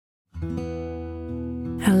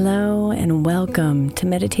Hello and welcome to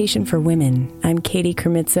Meditation for Women. I'm Katie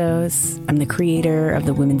Kremitzos. I'm the creator of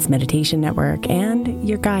the Women's Meditation Network and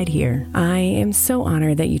your guide here. I am so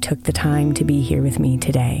honored that you took the time to be here with me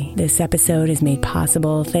today. This episode is made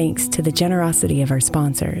possible thanks to the generosity of our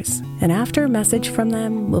sponsors. And after a message from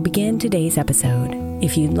them, we'll begin today's episode.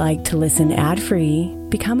 If you'd like to listen ad-free,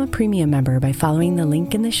 become a premium member by following the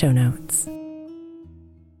link in the show notes.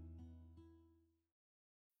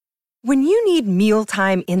 When you need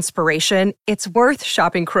mealtime inspiration, it's worth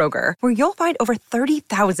shopping Kroger, where you'll find over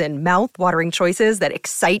 30,000 mouth-watering choices that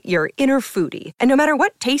excite your inner foodie. And no matter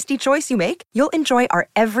what tasty choice you make, you'll enjoy our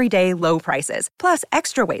everyday low prices, plus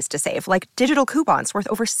extra ways to save, like digital coupons worth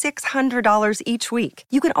over $600 each week.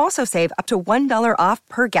 You can also save up to $1 off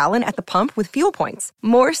per gallon at the pump with fuel points.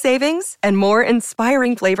 More savings and more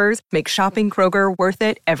inspiring flavors make shopping Kroger worth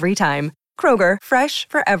it every time. Kroger, fresh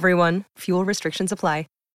for everyone. Fuel restrictions apply.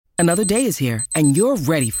 Another day is here, and you're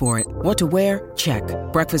ready for it. What to wear? Check.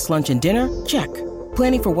 Breakfast, lunch, and dinner? Check.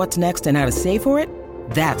 Planning for what's next and how to save for it?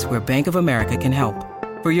 That's where Bank of America can help.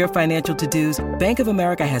 For your financial to-dos, Bank of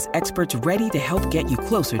America has experts ready to help get you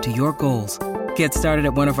closer to your goals. Get started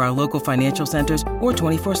at one of our local financial centers or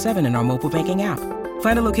 24/7 in our mobile banking app.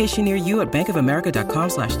 Find a location near you at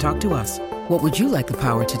bankofamerica.com/talktous. What would you like the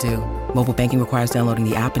power to do? Mobile banking requires downloading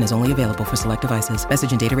the app and is only available for select devices.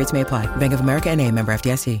 Message and data rates may apply. Bank of America N.A., member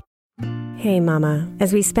FDIC. Hey Mama,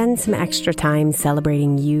 as we spend some extra time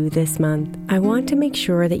celebrating you this month, I want to make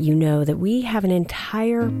sure that you know that we have an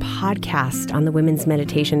entire podcast on the Women's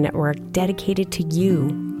Meditation Network dedicated to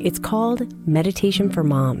you. It's called Meditation for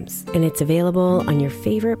Moms, and it's available on your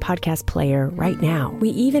favorite podcast player right now. We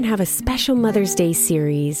even have a special Mother's Day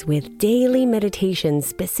series with daily meditations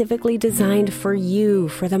specifically designed for you,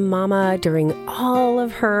 for the mama, during all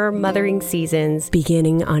of her mothering seasons,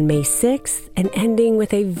 beginning on May 6th and ending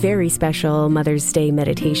with a very special Mother's Day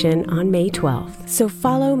meditation on May 12th. So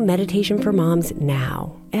follow Meditation for Moms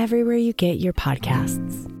now, everywhere you get your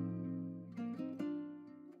podcasts.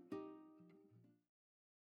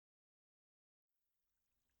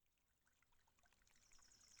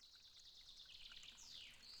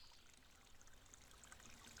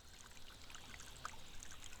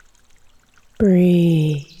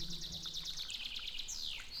 Breathe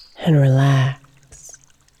and relax.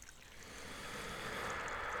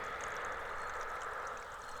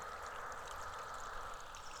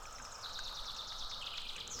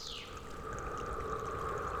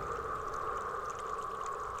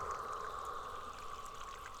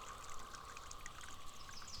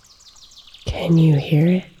 Can you hear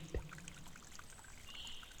it?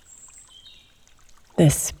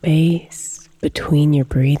 The space between your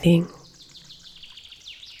breathing.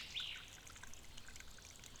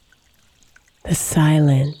 The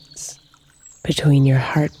silence between your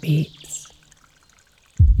heartbeats.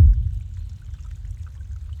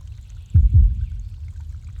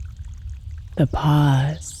 The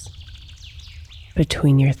pause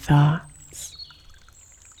between your thoughts.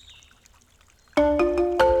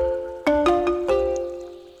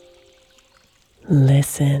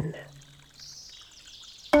 Listen.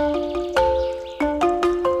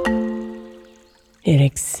 It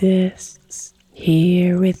exists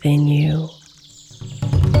here within you.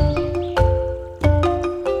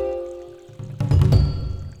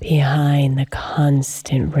 Behind the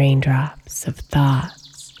constant raindrops of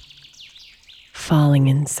thoughts falling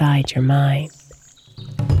inside your mind.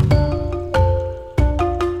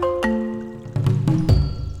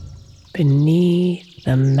 Beneath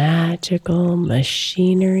the magical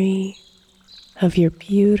machinery of your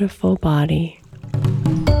beautiful body.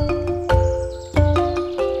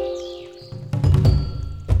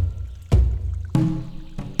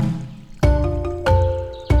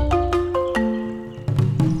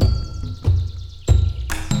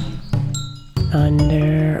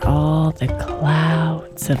 Under all the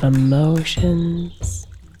clouds of emotions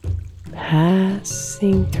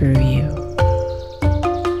passing through you.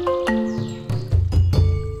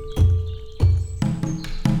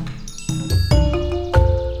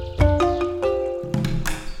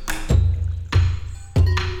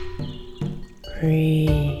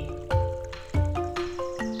 Breathe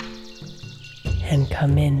and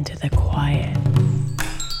come into the quiet.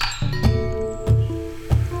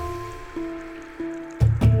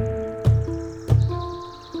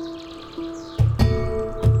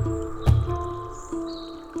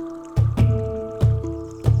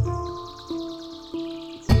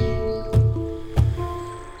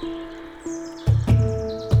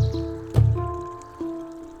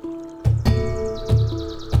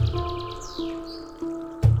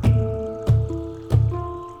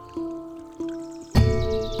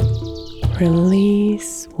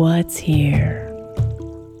 Release what's here,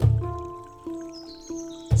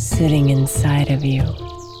 sitting inside of you.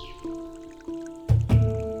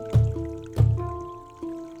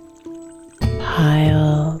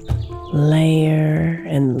 Piled layer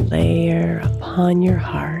and layer upon your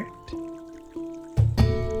heart,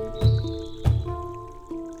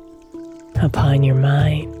 upon your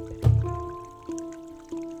mind,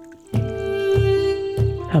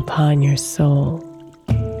 upon your soul.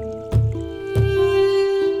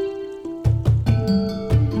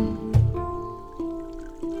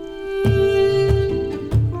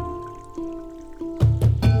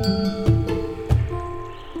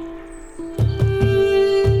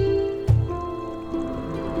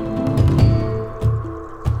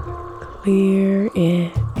 Clear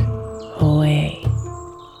it away,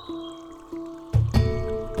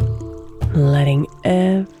 letting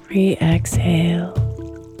every exhale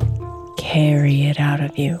carry it out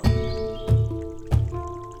of you.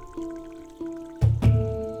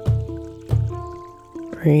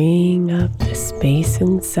 Bring up the space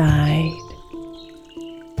inside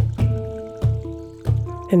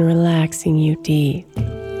and relaxing you deep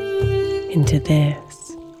into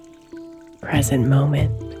this present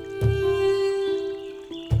moment,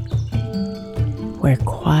 where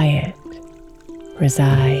quiet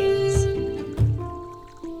resides.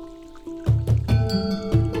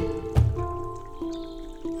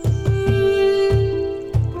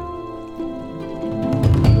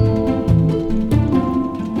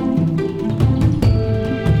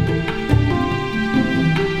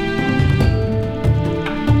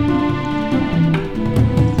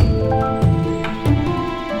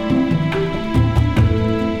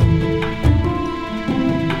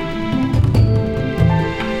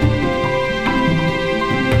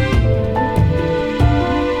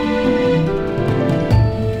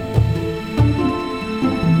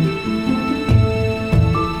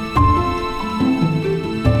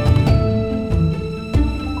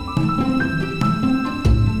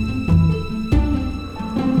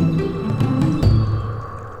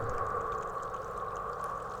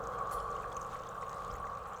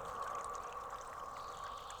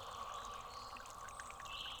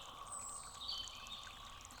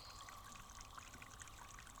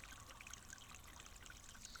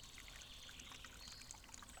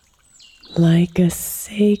 Like a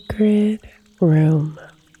sacred room,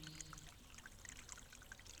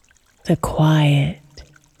 the quiet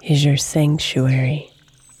is your sanctuary.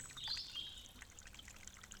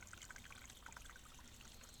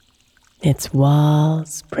 Its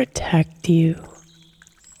walls protect you.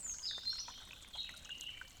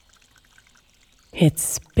 Its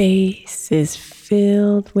space is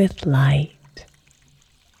filled with light.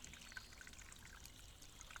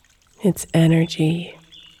 Its energy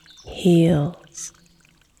heals.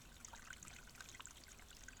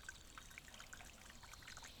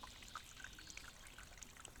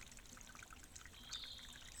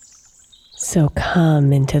 So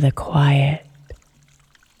come into the quiet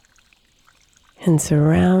and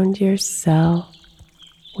surround yourself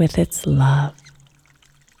with its love.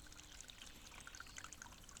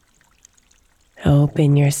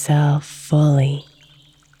 Open yourself fully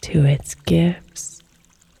to its gifts,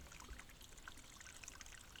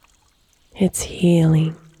 its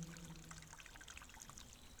healing,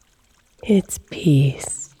 its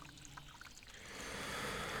peace.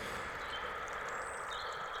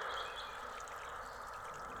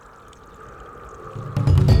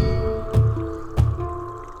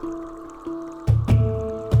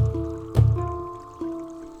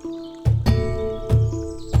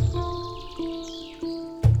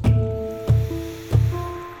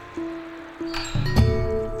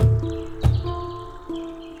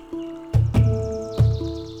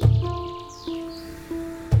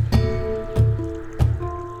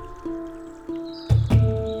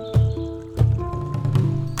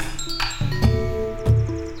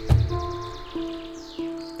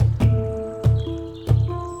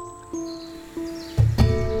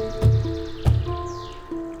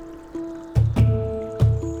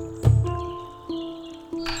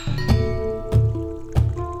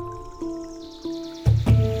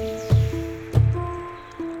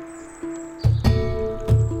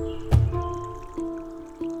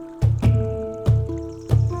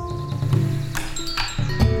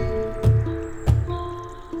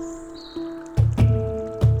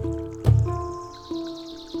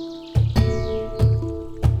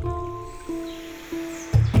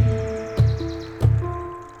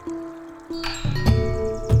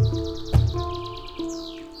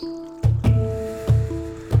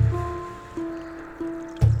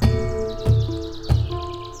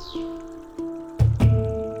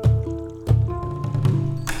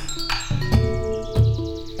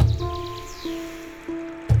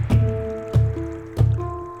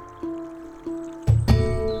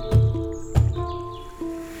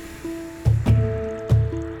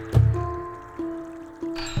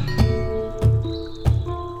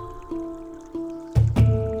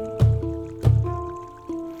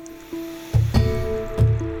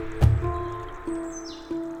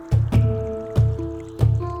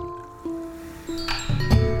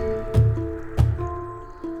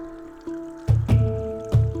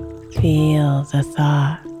 Feel the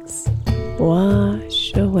thoughts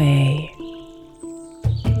wash away.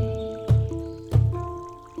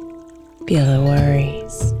 Feel the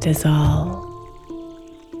worries dissolve.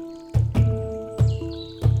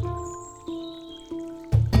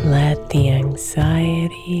 Let the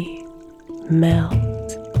anxiety melt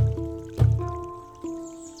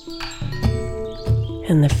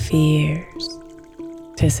and the fears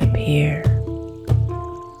disappear.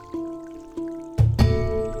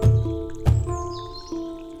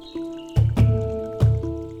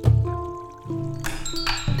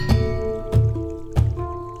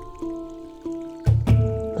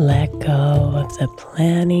 Let go of the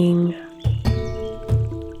planning,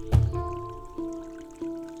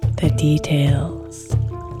 the details,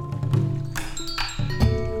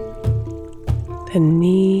 the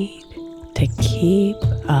need to keep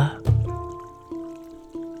up.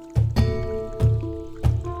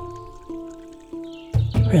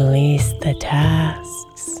 Release the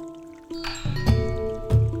tasks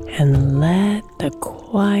and let the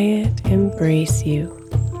quiet embrace you,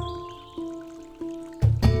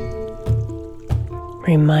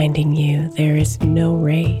 reminding you there is no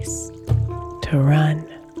race to run.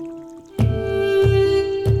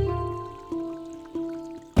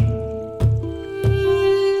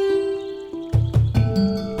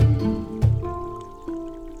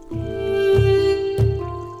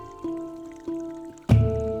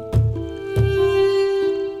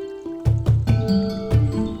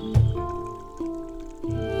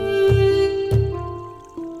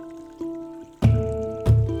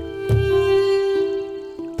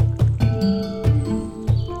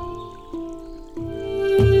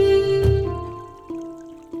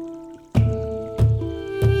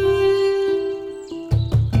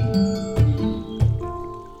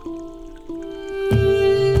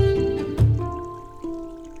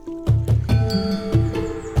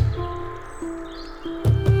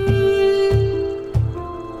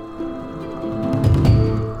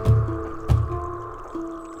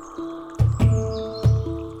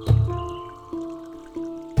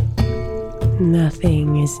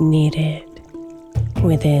 Nothing is needed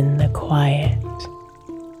within the quiet.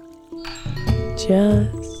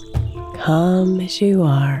 Just come as you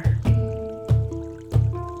are.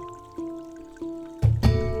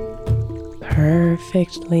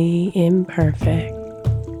 Perfectly imperfect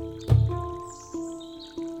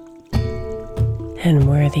and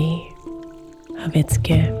worthy of its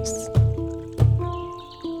gifts.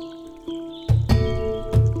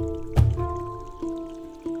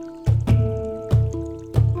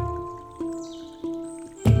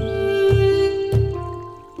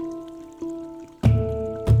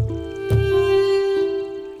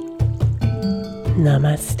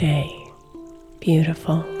 Namaste,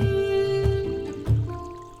 beautiful.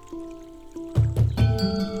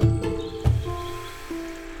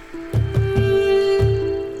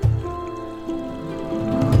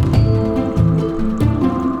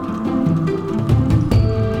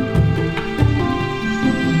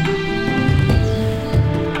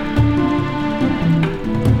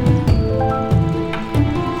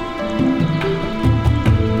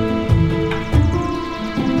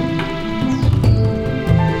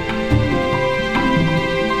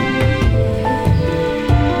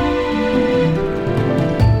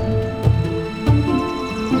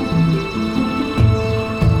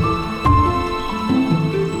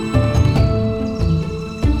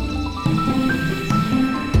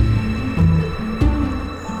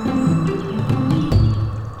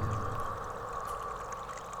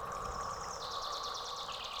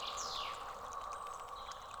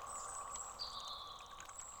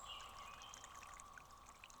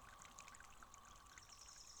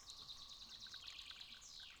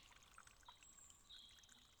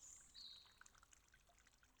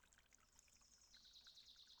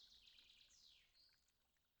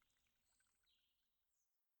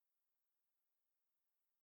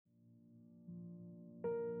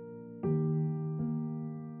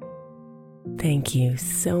 Thank you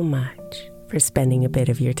so much for spending a bit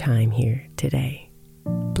of your time here today.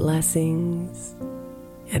 Blessings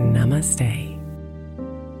and namaste.